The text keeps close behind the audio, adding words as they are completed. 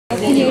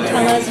Can you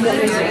tell us what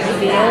was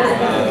revealed?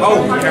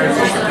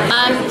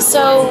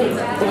 So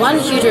one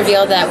huge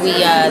reveal that we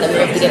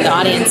hope to give the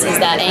audience is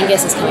that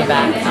Angus is coming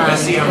back,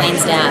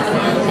 Lane's dad,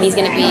 and he's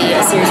going to be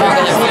a series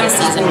regular for this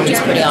season, which is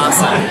pretty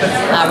awesome.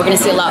 We're going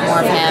to see a lot more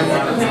of him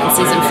in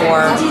season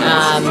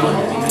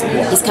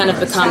 4. He's kind of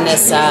become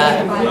this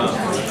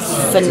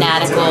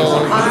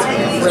fanatical,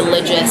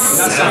 religious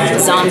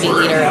zombie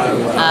leader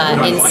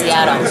in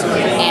Seattle,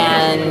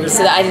 and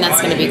so I think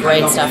that's going to be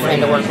great stuff for him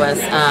to work with.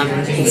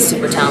 He's a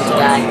super talented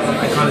guy.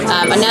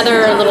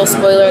 Another little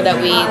spoiler that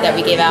we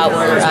gave out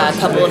were a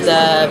couple of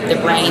the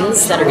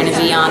brains that are going to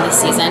be on this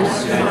season.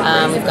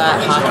 We've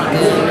got Hockey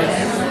Goon,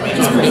 which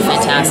is pretty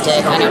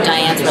fantastic. I know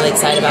Diane's really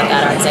excited about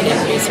that, our executive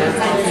producer.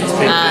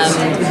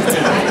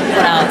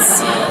 What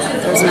else?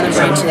 There was another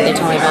brain too that they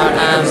told me about.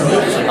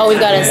 We've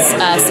got a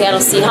Seattle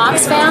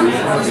Seahawks fan,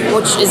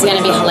 which is going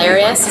to be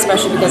hilarious,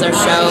 especially because our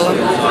show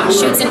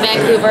shoots in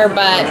Vancouver,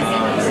 but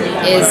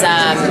is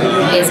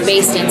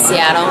based in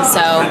Seattle,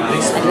 so I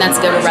think that's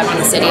good. We're repping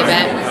the city a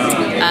bit.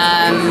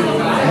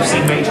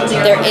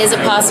 There is a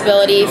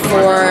possibility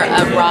for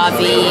a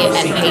Ravi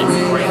and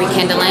Peyton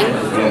rekindling.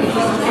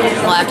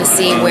 We'll have to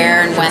see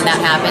where and when that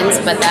happens,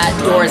 but that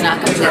door is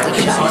not completely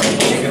shut.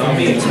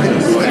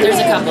 There's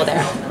a couple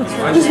there.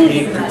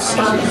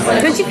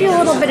 Don't you feel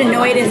a little bit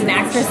annoyed as an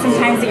actress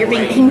sometimes that you're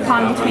being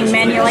ping-ponged between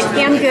men? You're like,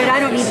 yeah, I'm good, I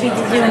don't need to be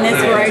doing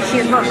this, where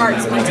her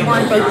heart's being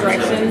torn both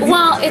directions.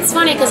 Well, it's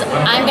funny because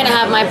I'm going to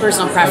have my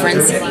personal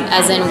preference,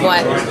 as in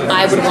what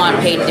I would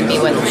want Peyton to be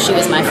with if she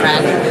was my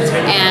friend.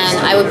 And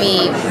I would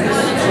be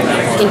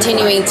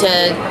continuing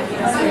to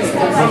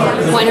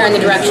point her in the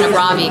direction of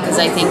Ravi, because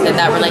I think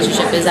that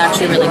relationship is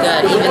actually really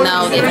good, even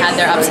though they've had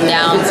their ups and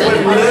downs. And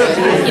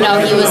he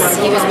was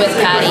with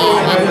Patty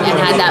and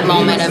had that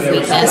moment of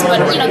weakness, but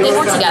they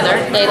weren't together.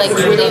 They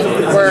truly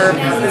were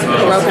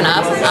broken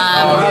up.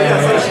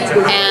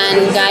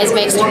 And guys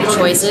make stupid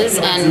choices,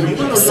 and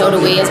so do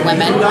we as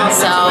women.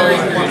 So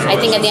I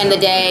think at the end of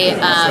the day,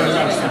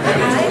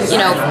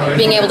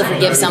 being able to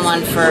forgive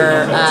someone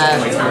for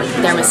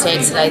their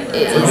mistakes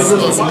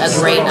is a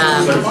great.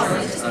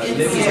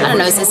 I don't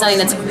know, it's something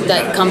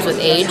that comes with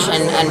age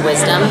and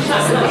wisdom,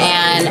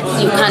 and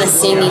you kind of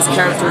seeing these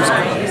characters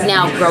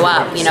now grow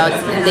up.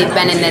 They've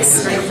been in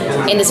this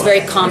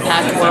very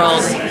compact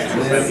world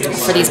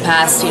for these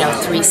past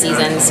 3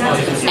 seasons,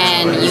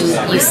 and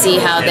you see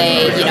how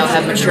they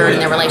have matured in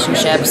their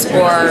relationships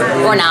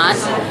or not,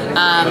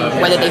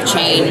 whether they've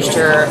changed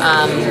or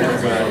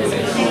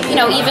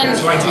even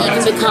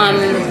become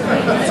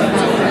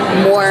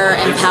more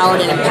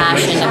empowered and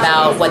impassioned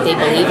about what they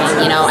believe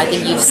in. I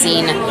think you've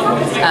seen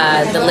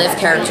the Liv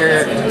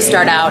character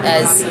start out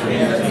as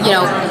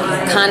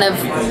kind of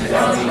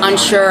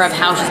unsure of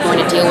how she's going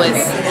to deal with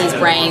these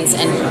brains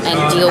and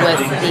deal with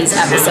these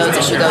episodes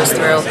that she goes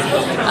through.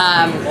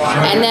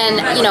 And then,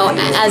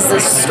 as the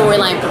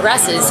storyline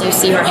progresses, you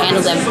see her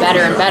handle them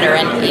better and better.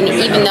 And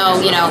even though,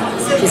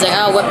 she's like,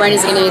 oh, what brain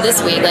is it going to do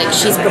this week?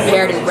 She's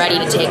prepared and ready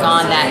to take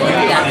on that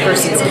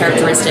person's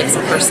characteristics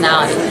and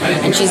personality.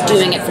 And she's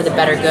doing it for the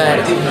better good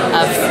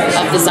of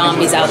the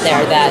zombies out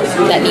there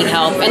that need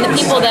help. And the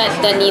people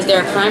that need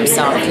their crime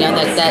solved,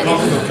 that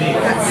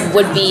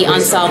would be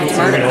unsolved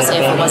murders if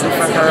it wasn't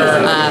for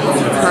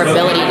her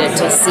ability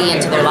to see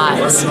into their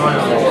lives.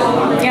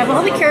 Yeah, of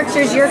all the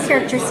characters, your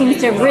character seems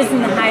to have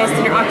risen the highest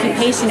in her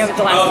occupation over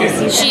the last few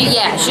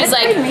seasons.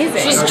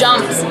 She's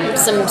jumped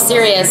some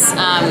serious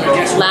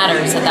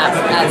ladders at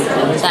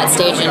that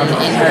stage in her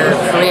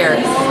career,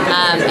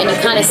 and you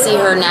kind of see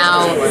her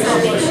now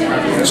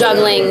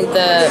juggling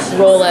the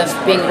role of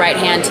being right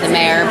hand to the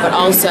mayor, but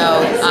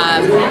also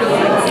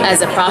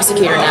as a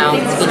prosecutor now.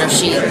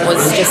 She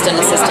was just an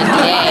assistant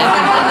DA,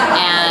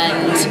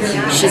 and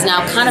she's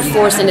now kind of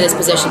forced into this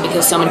position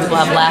because so many people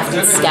have left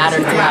and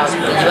scattered throughout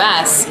the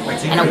U.S.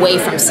 and away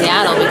from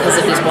Seattle because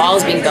of these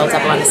walls being built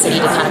up around the city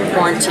to kind of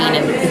quarantine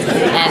and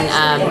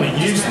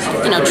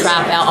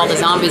trap out all the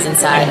zombies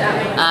inside.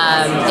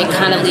 It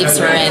kind of leaves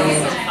her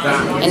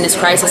in this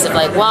crisis of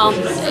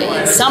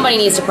somebody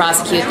needs to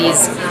prosecute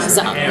these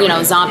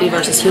zombie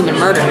versus human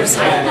murders,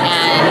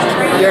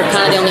 and you're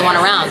kind of the only one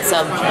around,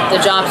 so the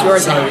job's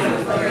yours now.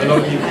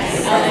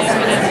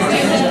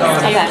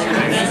 Okay.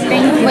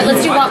 Wait,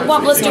 let's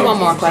do one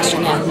more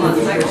question. Yeah.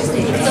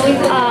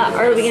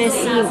 Are we going to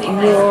see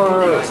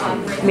more,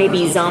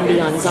 maybe zombie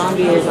on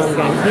zombie or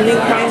zombie on human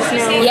crimes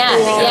now?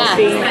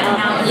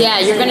 Yeah.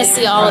 You're going to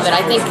see all of it.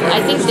 I think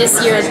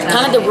this year,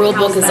 kind of the rule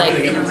book is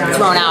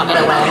thrown out in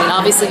a way. I mean,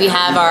 obviously we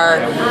have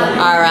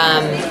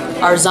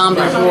our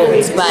zombie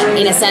rules, but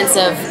in a sense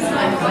of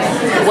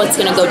what's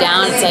going to go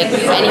down, it's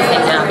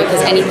anything now,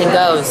 because anything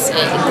goes.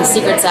 The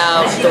secret's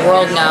out, the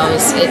world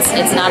knows,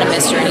 it's not a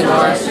mystery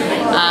anymore.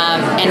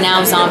 And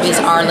now zombies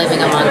are living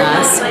among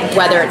us,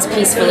 whether it's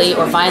peacefully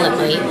or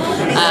violently.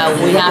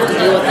 We have to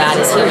deal with that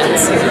as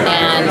humans,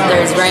 and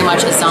there's very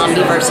much a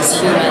zombie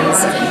versus humans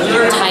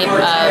type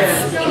of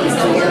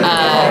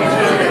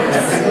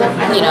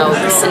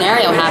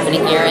scenario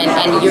happening here,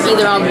 and you're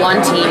either on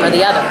one team or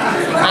the other.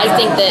 I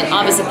think that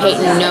obviously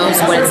Peyton knows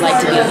what it's like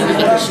to be a human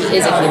because she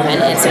is a human,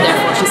 and so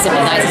therefore she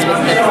sympathizes with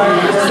the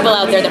people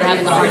out there that are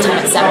having a hard time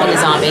accepting the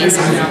zombies.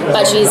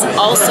 But she's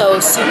also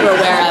super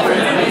aware of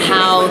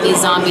how these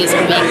zombies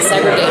are being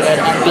segregated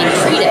and being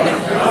treated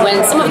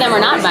when some of them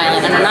are not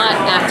violent and are not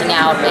acting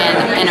out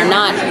and are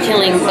not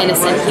killing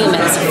innocent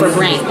humans for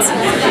brains,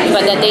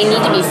 but that they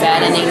need to be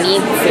fed and they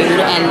need food,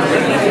 and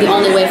the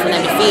only way for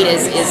them to feed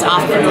is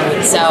off of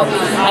food. So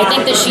I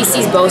think that she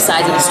sees both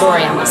sides of the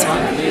story on this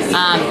one.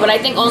 But I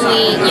think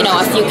only, you know,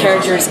 a few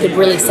characters could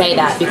really say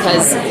that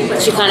because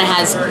she kind of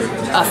has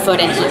a foot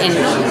in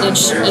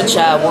each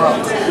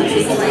world.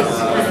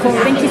 Cool.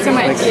 Thank you so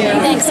much.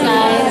 Thanks,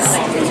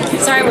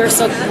 guys. Sorry we're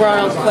so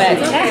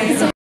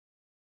quick.